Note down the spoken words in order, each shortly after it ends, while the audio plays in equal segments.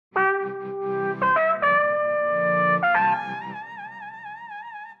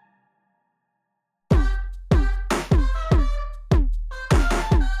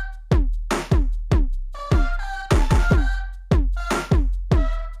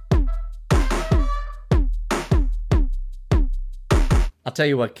I'll tell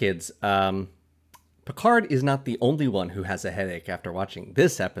you what, kids. Picard is not the only one who has a headache after watching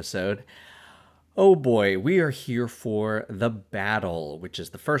this episode. Oh boy, we are here for The Battle, which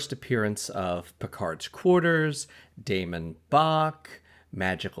is the first appearance of Picard's quarters, Damon Bach,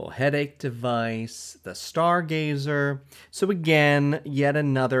 magical headache device, the Stargazer. So again, yet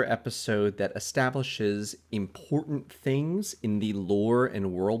another episode that establishes important things in the lore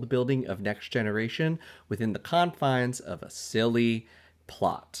and world building of Next Generation within the confines of a silly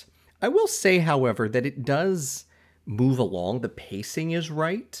plot. I will say, however, that it does move along. The pacing is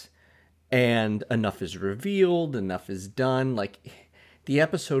right, and enough is revealed, enough is done. Like, the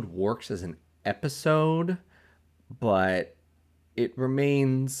episode works as an episode, but it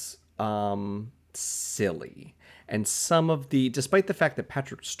remains silly. And despite the fact that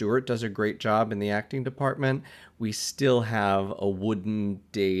Patrick Stewart does a great job in the acting department, we still have a wooden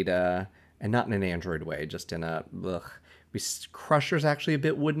Data, and not in an android way, just in a, Crusher's actually a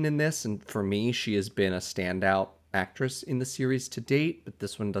bit wooden in this, and for me, she has been a standout actress in the series to date, but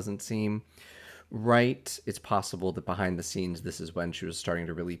this one doesn't seem right. It's possible that behind the scenes, this is when she was starting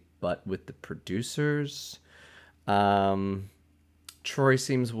to really butt with the producers. Troy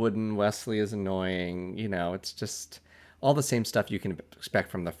seems wooden. Wesley is annoying. It's just all the same stuff you can expect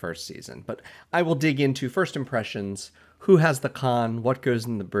from the first season. But I will dig into first impressions, who has the con, what goes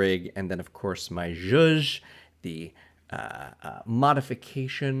in the brig, and then, of course, my zhuzh, the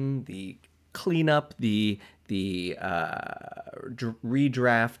modification, the cleanup, the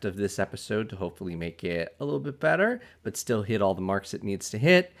redraft of this episode to hopefully make it a little bit better, but still hit all the marks it needs to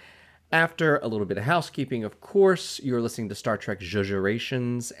hit. After a little bit of housekeeping, of course, you're listening to Star Trek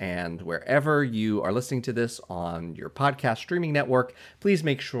Zhuzhurations, and wherever you are listening to this on your podcast streaming network, please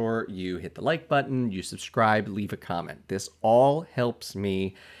make sure you hit the like button, you subscribe, leave a comment. This all helps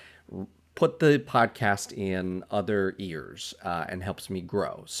me put the podcast in other ears and helps me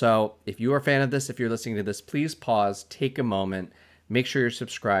grow. So if you are a fan of this, if you're listening to this, please pause, take a moment, make sure you're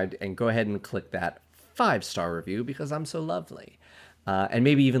subscribed, and go ahead and click that 5-star review because I'm so lovely. And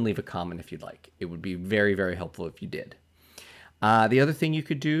maybe even leave a comment if you'd like. It would be very, very helpful if you did. The other thing you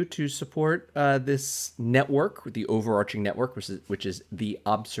could do to support this network, the overarching network, which is the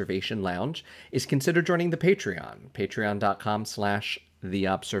Observation Lounge, is consider joining the Patreon. Patreon.com/The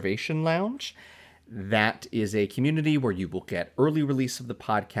Observation Lounge. That is a community where you will get early release of the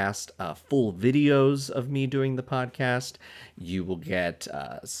podcast, full videos of me doing the podcast. You will get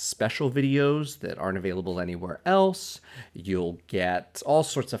special videos that aren't available anywhere else. You'll get all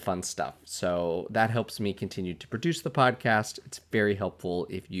sorts of fun stuff. So that helps me continue to produce the podcast. It's very helpful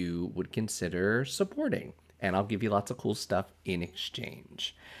if you would consider supporting, and I'll give you lots of cool stuff in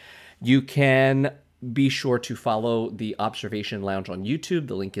exchange. You can be sure to follow the Observation Lounge on YouTube.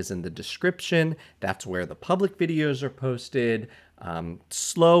 The link is in the description. That's where the public videos are posted.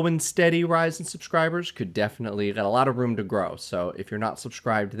 Slow and steady rise in subscribers could definitely got a lot of room to grow. So if you're not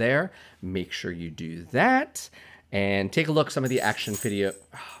subscribed there, make sure you do that. And take a look at some of the action video.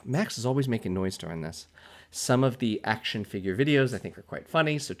 Max is always making noise during this. Some of the action figure videos I think are quite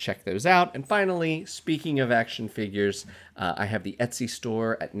funny, so check those out. And finally, speaking of action figures, I have the Etsy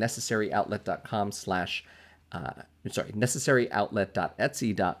store at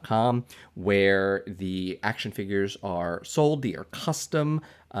necessaryoutlet.etsy.com, where the action figures are sold. They are custom,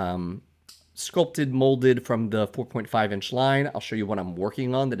 sculpted, molded from the 4.5-inch line. I'll show you what I'm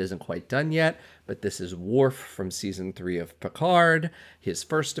working on that isn't quite done yet, but this is Worf from season 3 of Picard, his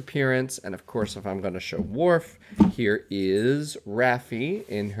first appearance. And of course, if I'm going to show Worf, here is Raffi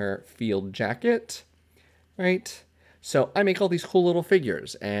in her field jacket, right? So I make all these cool little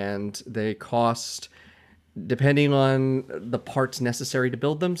figures, and they cost, depending on the parts necessary to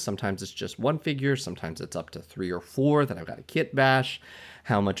build them. Sometimes it's just one figure, sometimes it's up to 3 or 4 that I've got a kit bash,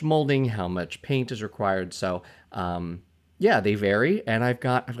 how much molding, how much paint is required. So yeah, they vary, and I've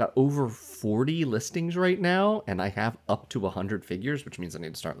got over 40 listings right now, and I have up to 100 figures, which means I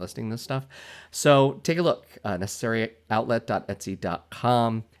need to start listing this stuff. So take a look,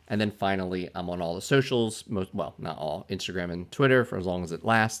 necessaryoutlet.etsy.com. And then finally, I'm on all the socials, not all, Instagram and Twitter for as long as it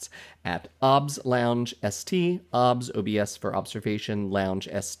lasts, at Obs Lounge ST, Obs, OBS for Observation, Lounge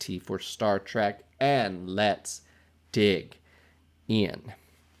ST for Star Trek, and let's dig in.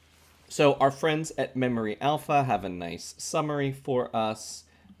 So our friends at Memory Alpha have a nice summary for us.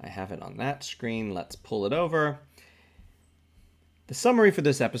 I have it on that screen. Let's pull it over. The summary for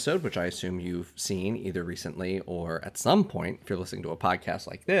this episode, which I assume you've seen either recently or at some point, if you're listening to a podcast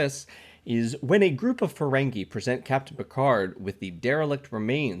like this, is when a group of Ferengi present Captain Picard with the derelict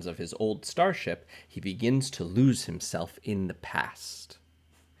remains of his old starship, he begins to lose himself in the past.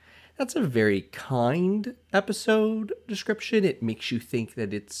 That's a very kind episode description. It makes you think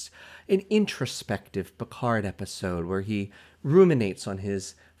that it's an introspective Picard episode where he ruminates on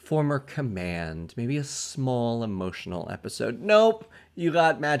his former command, maybe a small emotional episode. Nope, you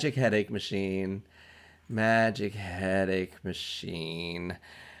got Magic Headache Machine. Magic Headache Machine.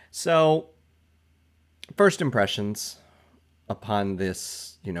 So, first impressions upon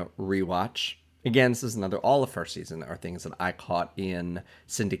this, rewatch. Again, this is another, all of first season are things that I caught in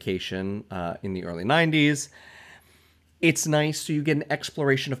syndication in the early 90s. It's nice. So you get an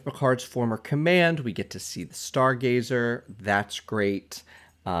exploration of Picard's former command. We get to see the Stargazer. That's great.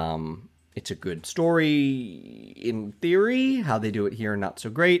 It's a good story in theory. How they do it here, not so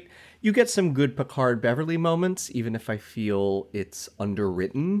great. You get some good Picard Beverly moments, even if I feel it's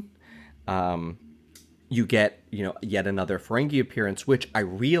underwritten. You get, yet another Ferengi appearance, which I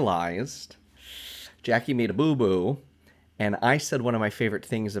realized Jackie made a boo-boo, and I said one of my favorite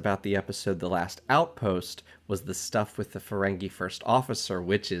things about the episode The Last Outpost was the stuff with the Ferengi First Officer,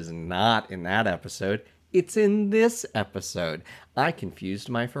 which is not in that episode. It's in this episode. I confused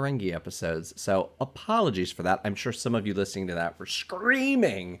my Ferengi episodes, so apologies for that. I'm sure some of you listening to that were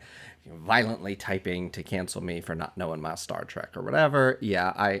screaming, violently typing to cancel me for not knowing my Star Trek or whatever.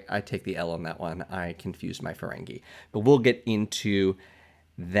 Yeah, I take the L on that one. I confused my Ferengi. But we'll get into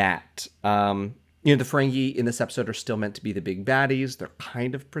that. The Ferengi in this episode are still meant to be the big baddies. They're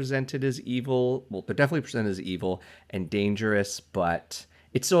kind of presented as evil. Well, they're definitely presented as evil and dangerous, but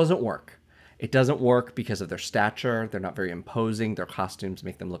it still doesn't work. It doesn't work because of their stature. They're not very imposing. Their costumes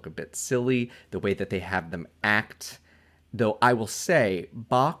make them look a bit silly. The way that they have them act. Though I will say,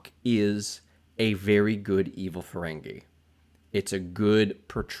 Bach is a very good evil Ferengi. It's a good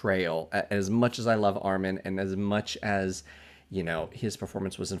portrayal. As much as I love Armin and as much as, his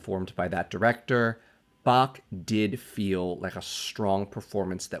performance was informed by that director, Bach did feel like a strong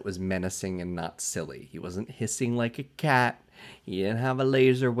performance that was menacing and not silly. He wasn't hissing like a cat. He didn't have a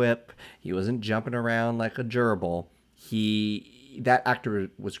laser whip. He wasn't jumping around like a gerbil. That actor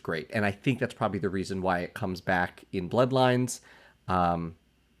was great. And I think that's probably the reason why it comes back in Bloodlines.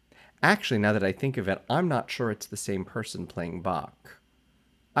 Actually, now that I think of it, I'm not sure it's the same person playing Bach.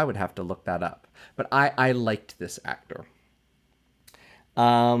 I would have to look that up. But I liked this actor.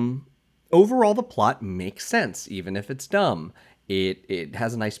 Overall, the plot makes sense, even if it's dumb. It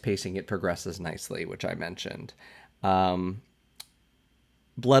has a nice pacing. It progresses nicely, which I mentioned. Bloodlines,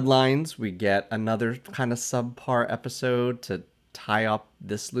 we get another kind of subpar episode to tie up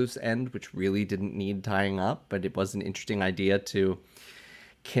this loose end, which really didn't need tying up, but it was an interesting idea to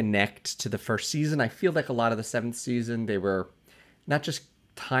connect to the first season. I feel like a lot of the seventh season, they were not just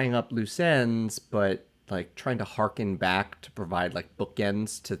tying up loose ends, but like trying to harken back to provide like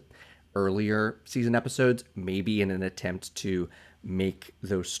bookends to earlier season episodes, maybe in an attempt to give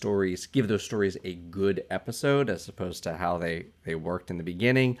those stories a good episode as opposed to how they worked in the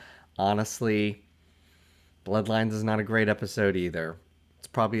beginning. Honestly, Bloodlines is not a great episode either. It's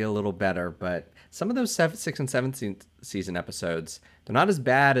probably a little better, but some of those 6th and 7th season episodes, they're not as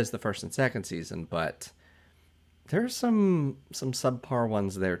bad as the 1st and 2nd season, but there's some subpar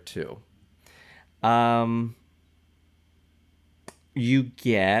ones there too. You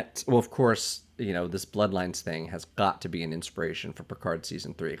get, well, of course, this Bloodlines thing has got to be an inspiration for Picard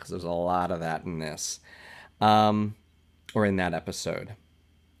season 3 because there's a lot of that in this, or in that episode.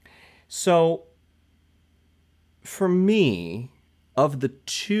 So, for me, of the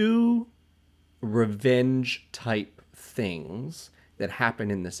two revenge type things that happen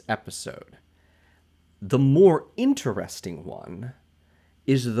in this episode, the more interesting one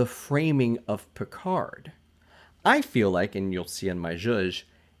is the framing of Picard. I feel like, and you'll see in my judge,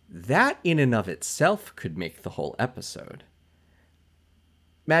 that in and of itself could make the whole episode.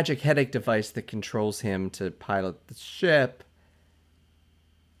 Magic headache device that controls him to pilot the ship,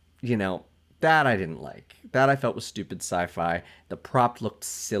 that I didn't like. That I felt was stupid sci-fi. The prop looked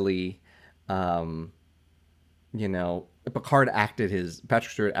silly. Patrick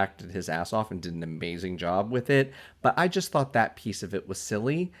Stewart acted his ass off and did an amazing job with it. But I just thought that piece of it was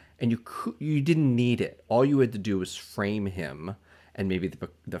silly, and you didn't need it. All you had to do was frame him, and maybe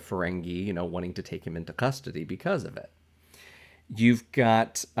the Ferengi, wanting to take him into custody because of it. You've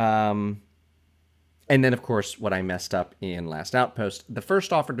got, and then of course what I messed up in Last Outpost, the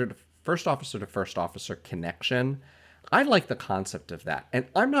first officer to first officer connection. I like the concept of that, and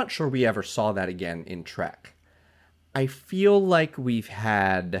I'm not sure we ever saw that again in Trek. I feel like we've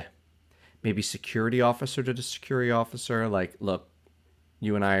had maybe security officer to security officer, like, look,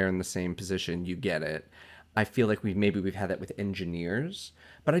 you and I are in the same position, you get it. I feel like we've had that with engineers,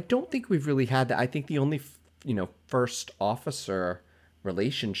 but I don't think we've really had that. I think the only, first officer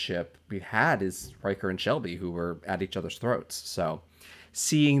relationship we had is Riker and Shelby, who were at each other's throats. So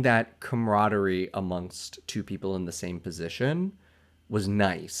seeing that camaraderie amongst two people in the same position was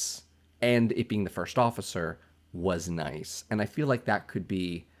nice. And it being the first officer was nice. And I feel like that could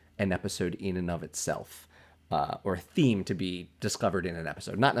be an episode in and of itself, or a theme to be discovered in an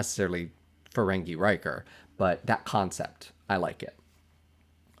episode. Not necessarily Ferengi Riker, but that concept. I like it.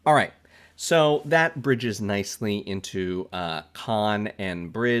 All right. So that bridges nicely into Khan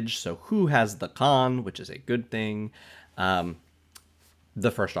and Bridge. So who has the Khan, which is a good thing.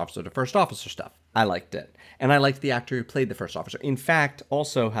 The first officer to first officer stuff. I liked it. And I liked the actor who played the first officer. In fact,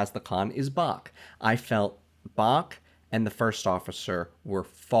 also has the Khan is Bach. I felt Bach and the first officer were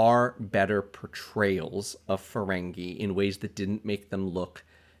far better portrayals of Ferengi in ways that didn't make them look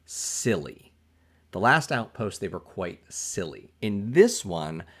silly. The last outpost, they were quite silly. In this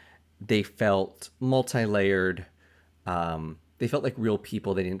one, they felt multi-layered. They felt like real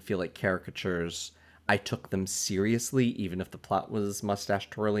people. They didn't feel like caricatures. I took them seriously, even if the plot was mustache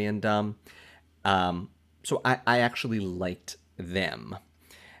twirly and dumb. So I actually liked them.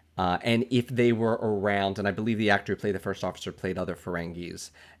 And if they were around, and I believe the actor who played the first officer played other Ferengi,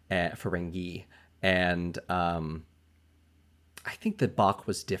 and I think that Bach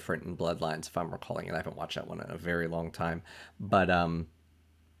was different in Bloodlines, if I'm recalling it. I haven't watched that one in a very long time. But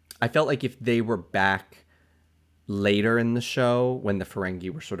I felt like if they were back later in the show, when the Ferengi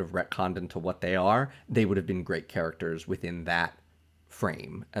were sort of retconned into what they are, they would have been great characters within that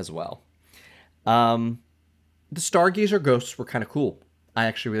frame as well. The Stargazer ghosts were kind of cool. I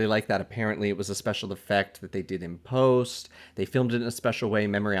actually really like that. Apparently, it was a special effect that they did in post. They filmed it in a special way.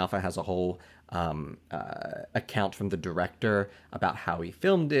 Memory Alpha has a whole account from the director about how he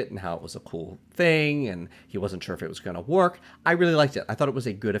filmed it and how it was a cool thing, and he wasn't sure if it was going to work. I really liked it. I thought it was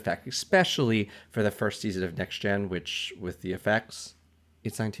a good effect, especially for the first season of Next Gen, which, with the effects,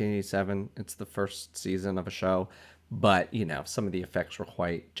 it's 1987. It's the first season of a show, but, some of the effects were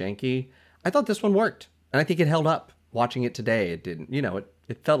quite janky. I thought this one worked, and I think it held up. Watching it today, it didn't,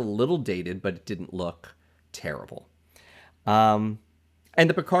 it felt a little dated, but it didn't look terrible. And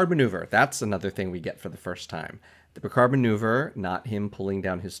the Picard maneuver, that's another thing we get for the first time. The Picard maneuver, not him pulling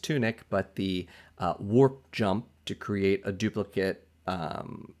down his tunic, but the warp jump to create a duplicate,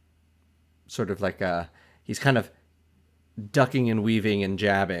 sort of like he's kind of ducking and weaving and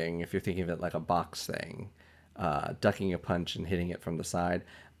jabbing, if you're thinking of it like a box thing, ducking a punch and hitting it from the side.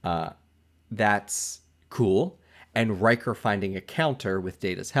 That's cool. And Riker finding a counter with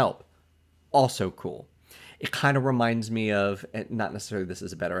Data's help. Also cool. It kind of reminds me of, not necessarily this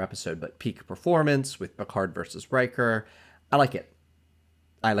is a better episode, but Peak Performance with Picard versus Riker. I like it.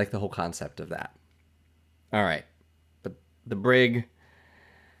 I like the whole concept of that. All right. The brig,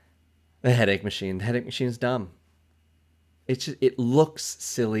 the headache machine. The headache machine's dumb. It looks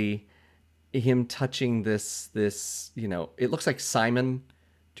silly. Him touching this, it looks like Simon.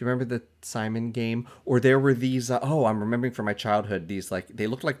 Do you remember the Simon game? Or there were these, I'm remembering from my childhood, these they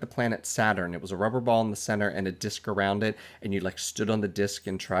looked like the planet Saturn. It was a rubber ball in the center and a disc around it, and you stood on the disc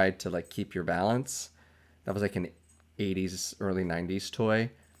and tried to keep your balance. That was like an 80s, early 90s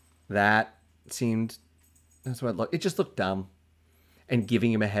toy. That's what it looked. It just looked dumb. And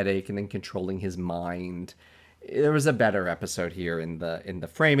giving him a headache and then controlling his mind. There was a better episode here in the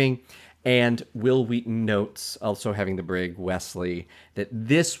framing. And Will Wheaton notes, also having the brig, Wesley, that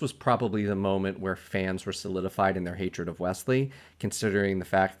this was probably the moment where fans were solidified in their hatred of Wesley, considering the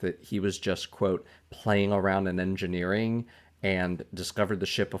fact that he was just, quote, playing around in engineering and discovered the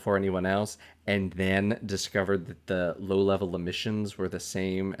ship before anyone else, and then discovered that the low-level emissions were the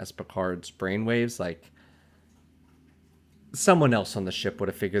same as Picard's brainwaves. Someone else on the ship would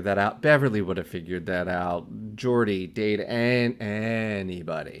have figured that out. Beverly would have figured that out. Geordi, Data, and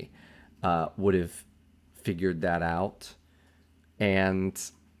anybody would have figured that out. And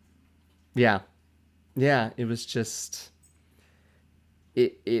yeah, it was just,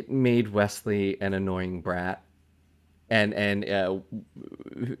 it made Wesley an annoying brat. And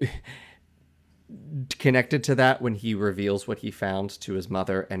connected to that, when he reveals what he found to his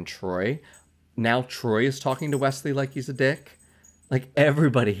mother and Troy, now Troy is talking to Wesley like he's a dick.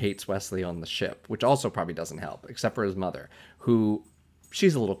 Everybody hates Wesley on the ship, which also probably doesn't help, except for his mother, who,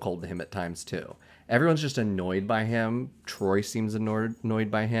 she's a little cold to him at times too. Everyone's just annoyed by him. Troy seems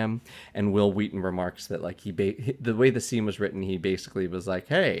annoyed by him, and Will Wheaton remarks that the way the scene was written, he basically was like,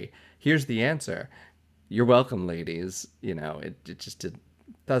 "Hey, here's the answer. You're welcome, ladies." It just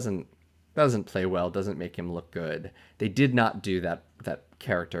doesn't play well. Doesn't make him look good. They did not do that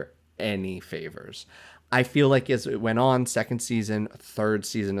character any favors. I feel like as it went on, second season, third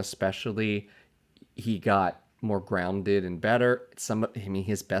season especially, he got more grounded and better.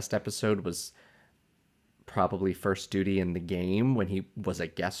 His best episode was probably First Duty in the Game when he was a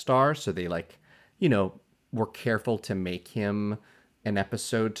guest star. So they were careful to make him an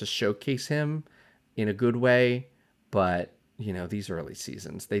episode to showcase him in a good way. But, these early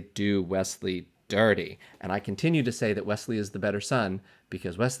seasons, they do Wesley dirty. And I continue to say that Wesley is the better son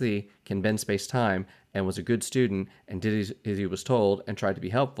because Wesley can bend space-time and was a good student and did as he was told and tried to be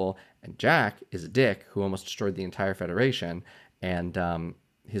helpful. And Jack is a dick who almost destroyed the entire Federation. And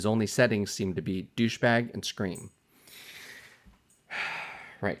his only settings seem to be douchebag and scream.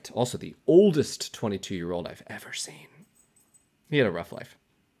 Right. Also, the oldest 22-year-old I've ever seen. He had a rough life.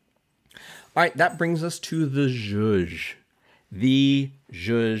 All right, that brings us to the zhuzh. The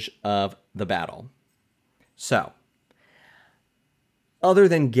zhuzh of the battle. So, other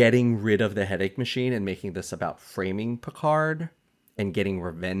than getting rid of the headache machine and making this about framing Picard and getting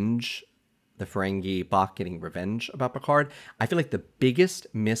revenge, the Ferengi Bach getting revenge about Picard, I feel like the biggest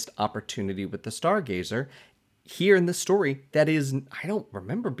missed opportunity with the Stargazer here in this story that is, I don't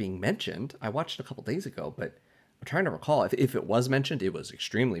remember being mentioned. I watched a couple days ago, but I'm trying to recall. If it was mentioned, it was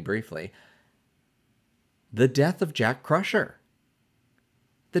extremely briefly. The death of Jack Crusher.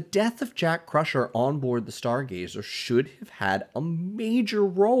 The death of Jack Crusher on board the Stargazer should have had a major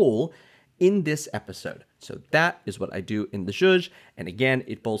role in this episode. So that is what I do in the zhuzh. And again,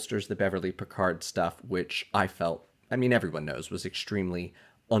 it bolsters the Beverly Picard stuff, which I felt, everyone knows, was extremely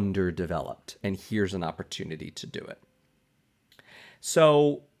underdeveloped. And here's an opportunity to do it.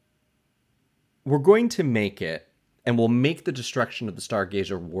 So we're going to make it, and we'll make the destruction of the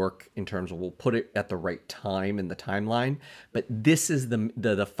Stargazer work in terms of we'll put it at the right time in the timeline. But this is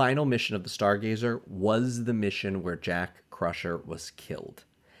the final mission of the Stargazer was the mission where Jack Crusher was killed.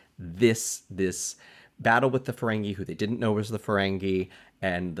 This battle with the Ferengi, who they didn't know was the Ferengi,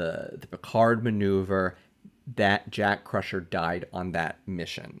 and the Picard maneuver, that Jack Crusher died on that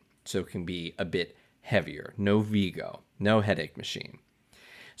mission. So it can be a bit heavier. No Vigo, no headache machine.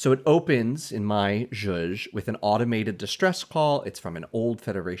 So it opens in my zhuzh with an automated distress call. It's from an old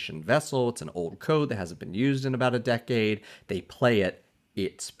Federation vessel. It's an old code that hasn't been used in about a decade. They play it.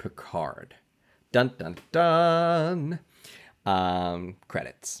 It's Picard. Dun, dun, dun.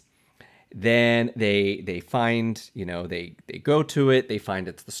 Credits. Then they find, they go to it. They find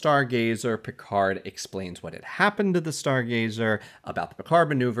it's the Stargazer. Picard explains what had happened to the Stargazer, about the Picard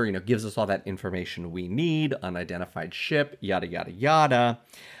maneuver, gives us all that information we need, unidentified ship, yada, yada, yada.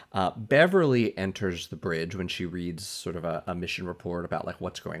 Beverly enters the bridge when she reads sort of a mission report about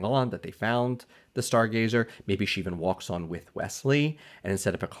what's going on, that they found the Stargazer. Maybe she even walks on with Wesley. And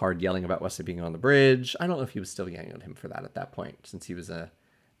instead of Picard yelling about Wesley being on the bridge, I don't know if he was still yelling at him for that at that point, since he was a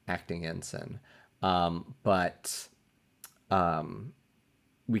acting ensign. But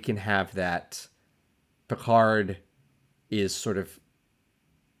we can have that Picard is sort of,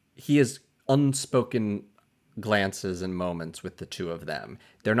 he has unspoken glances and moments with the two of them.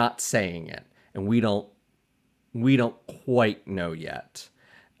 They're not saying it, and we don't quite know yet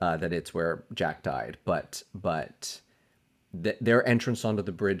that it's where Jack died, but their entrance onto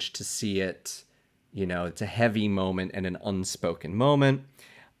the bridge to see it, it's a heavy moment and an unspoken moment.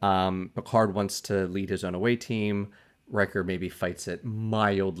 Picard wants to lead his own away team. Riker maybe fights it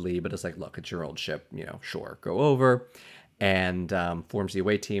mildly, but it's look, it's your old ship, sure, go over. And forms the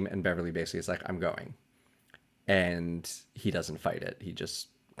away team, and Beverly basically is I'm going. And he doesn't fight it. He just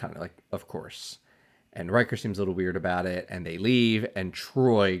kind of of course. And Riker seems a little weird about it, and they leave, and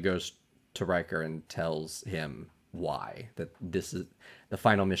Troy goes to Riker and tells him why, that this is the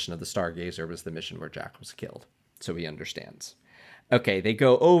final mission of the Stargazer was the mission where Jack was killed. So he understands. Okay, they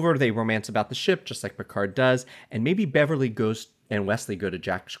go over, they romance about the ship, just like Picard does, and maybe Beverly goes and Wesley go to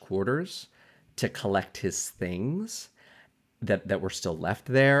Jack's quarters to collect his things that were still left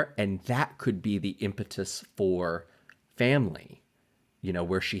there, and that could be the impetus for family,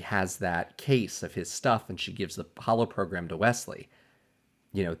 where she has that case of his stuff and she gives the holoprogram to Wesley.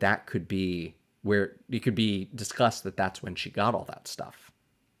 That could be where it could be discussed that that's when she got all that stuff.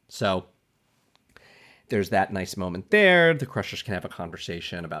 So there's that nice moment there. The Crushers can have a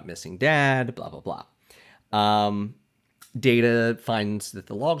conversation about missing dad, blah, blah, blah. Data finds that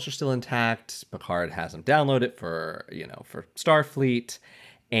the logs are still intact. Picard has them download it for Starfleet.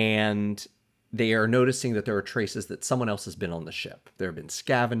 And they are noticing that there are traces that someone else has been on the ship. There have been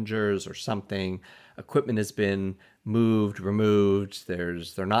scavengers or something. Equipment has been moved, removed.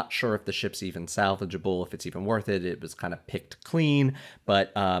 They're not sure if the ship's even salvageable, if it's even worth it. It was kind of picked clean.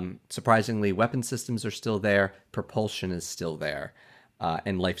 But surprisingly, weapon systems are still there. Propulsion is still there.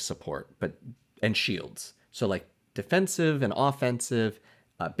 And life support, and shields. So defensive and offensive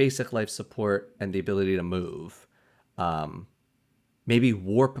basic life support, and the ability to move. Maybe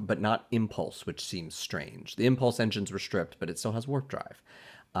warp, but not impulse, which seems strange. The impulse engines were stripped, but it still has warp drive.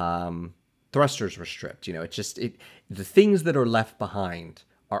 Thrusters were stripped. The things that are left behind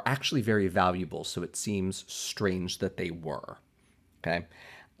are actually very valuable, so it seems strange that they were. Okay.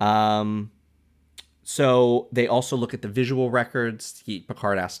 So they also look at the visual records.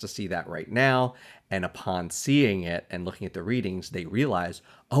 Picard asked to see that right now. And upon seeing it and looking at the readings, they realize,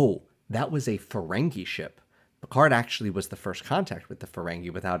 oh, that was a Ferengi ship. Picard actually was the first contact with the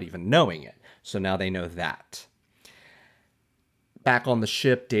Ferengi without even knowing it. So now they know that. Back on the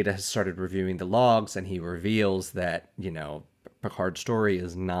ship, Data has started reviewing the logs, and he reveals that, Picard's story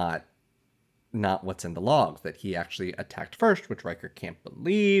is not what's in the logs, that he actually attacked first, which Riker can't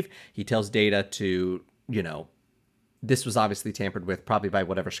believe. He tells Data to, this was obviously tampered with, probably by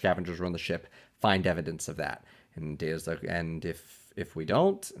whatever scavengers were on the ship, find evidence of that. And Data's like, and if we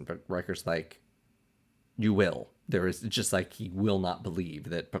don't, and Riker's like, you will. There is just like, he will not believe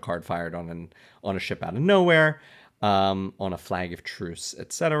that Picard fired on a ship out of nowhere, on a flag of truce,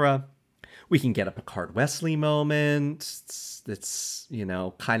 etc. We can get a Picard Wesley moment. It's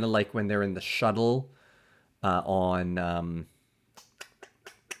kind of like when they're in the shuttle on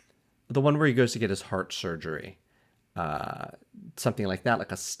the one where he goes to get his heart surgery. Something like that,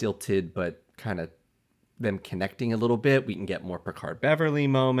 like a stilted but kind of them connecting a little bit. We can get more Picard Beverly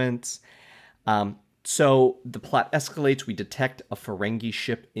moments. So the plot escalates. We detect a Ferengi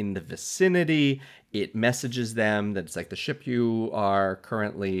ship in the vicinity. It messages them that it's like the ship you are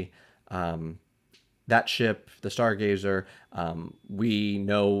currently, that ship, the Stargazer, we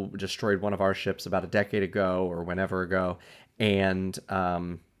know destroyed one of our ships about a decade ago or whenever ago. And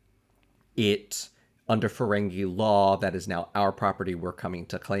it, under Ferengi law, that is now our property. We're coming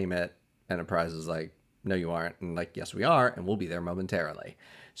to claim it. Enterprise is like, no, you aren't. And like, yes, we are. And we'll be there momentarily.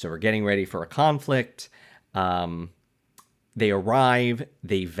 So we're getting ready for a conflict. They arrive.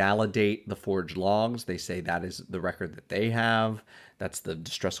 They validate the forged logs. They say that is the record that they have. That's the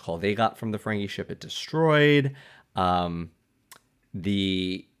distress call they got from the Ferengi ship it destroyed.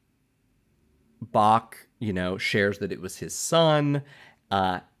 The Bach, shares that it was his son.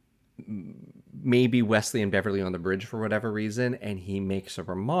 Maybe Wesley and Beverly on the bridge for whatever reason. And he makes a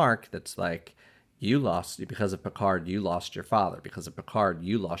remark that's like, because of Picard, you lost your father. Because of Picard,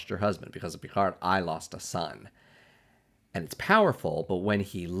 you lost your husband. Because of Picard, I lost a son. And it's powerful, but when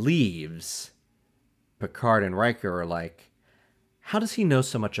he leaves, Picard and Riker are like, how does he know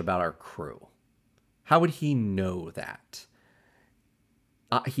so much about our crew? How would he know that?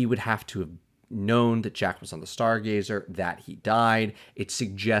 He would have to have known that Jack was on the Stargazer, that he died. It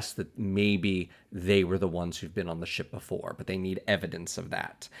suggests that maybe they were the ones who've been on the ship before, but they need evidence of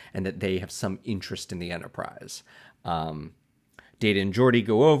that, and that they have some interest in the Enterprise. Data and Geordi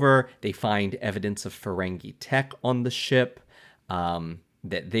go over. They find evidence of Ferengi tech on the ship,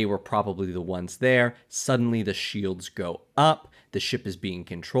 that they were probably the ones there. Suddenly the shields go up. The ship is being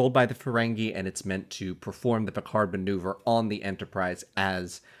controlled by the Ferengi, and it's meant to perform the Picard maneuver on the Enterprise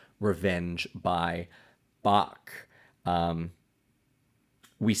as revenge by Bach.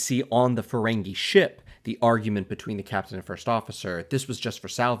 We see on the Ferengi ship the argument between the captain and first officer. This was just for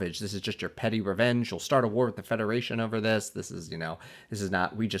salvage. This is just your petty revenge. You'll start a war with the Federation over this. This is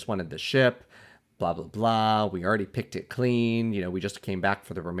not, we just wanted the ship, blah, blah, blah. We already picked it clean. We just came back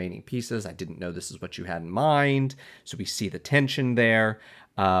for the remaining pieces. I didn't know this is what you had in mind. So we see the tension there.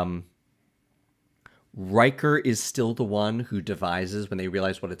 Riker is still the one who devises, when they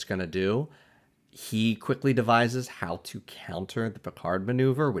realize what it's going to do, he quickly devises how to counter the Picard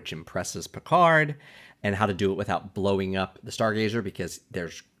maneuver, which impresses Picard, and how to do it without blowing up the Stargazer, because there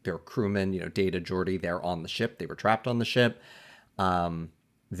are crewmen, Data, Geordi, they're on the ship. They were trapped on the ship.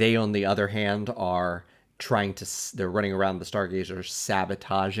 They, on the other hand, are they're running around the Stargazer,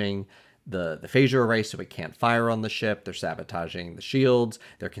 sabotaging the phaser array so it can't fire on the ship. They're sabotaging the shields.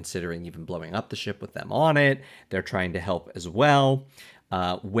 They're considering even blowing up the ship with them on it. They're trying to help as well.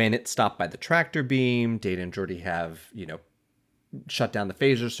 When it's stopped by the tractor beam, Data and Geordi have, shut down the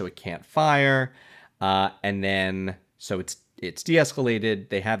phaser so it can't fire. And then, so it's de-escalated.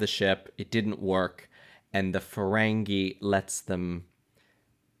 They have the ship. It didn't work. And the Ferengi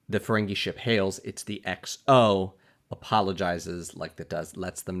the Ferengi ship hails. It's the XO, apologizes like that does,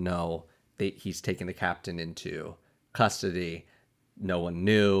 lets them know he's taken the captain into custody. No one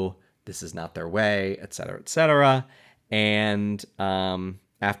knew. This is not their way, etc., etc. And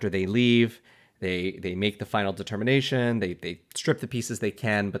after they leave, They make the final determination. They strip the pieces they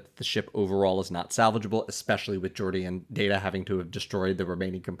can, but the ship overall is not salvageable, especially with Geordi and Data having to have destroyed the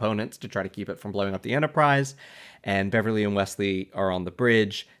remaining components to try to keep it from blowing up the Enterprise. And Beverly and Wesley are on the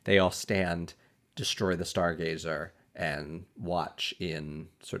bridge. They all stand, destroy the Stargazer, and watch in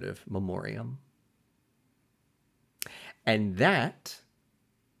sort of memoriam. And that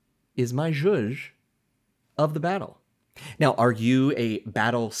is my zhuzh of the battle. Now, are you a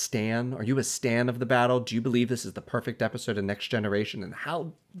battle stan? Are you a stan of the battle? Do you believe this is the perfect episode of Next Generation? And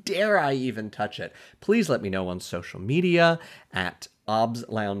how dare I even touch it? Please let me know on social media at OBS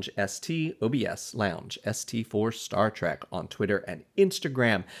Lounge ST, OBS Lounge ST for Star Trek on Twitter and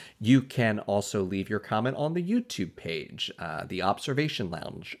Instagram. You can also leave your comment on the YouTube page, the Observation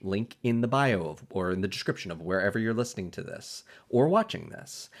Lounge, link in the bio or in the description of wherever you're listening to this or watching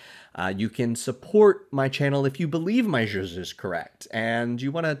this. You can support my channel if you believe my zhuzh is correct and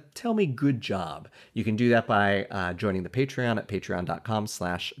you want to tell me good job. You can do that by joining the Patreon at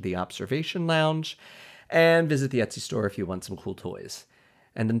patreon.com/theobservationlounge and visit the Etsy store if you want some cool toys.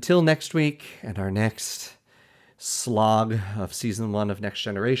 And until next week and our next slog of season 1 of Next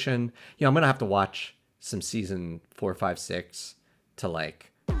Generation, I'm going to have to watch some season 4, 5, 6 to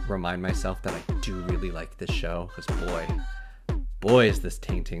remind myself that I do really like this show because boy, is this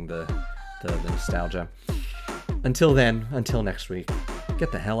tainting the nostalgia. Until then, until next week,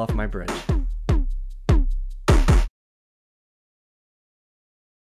 get the hell off my bridge.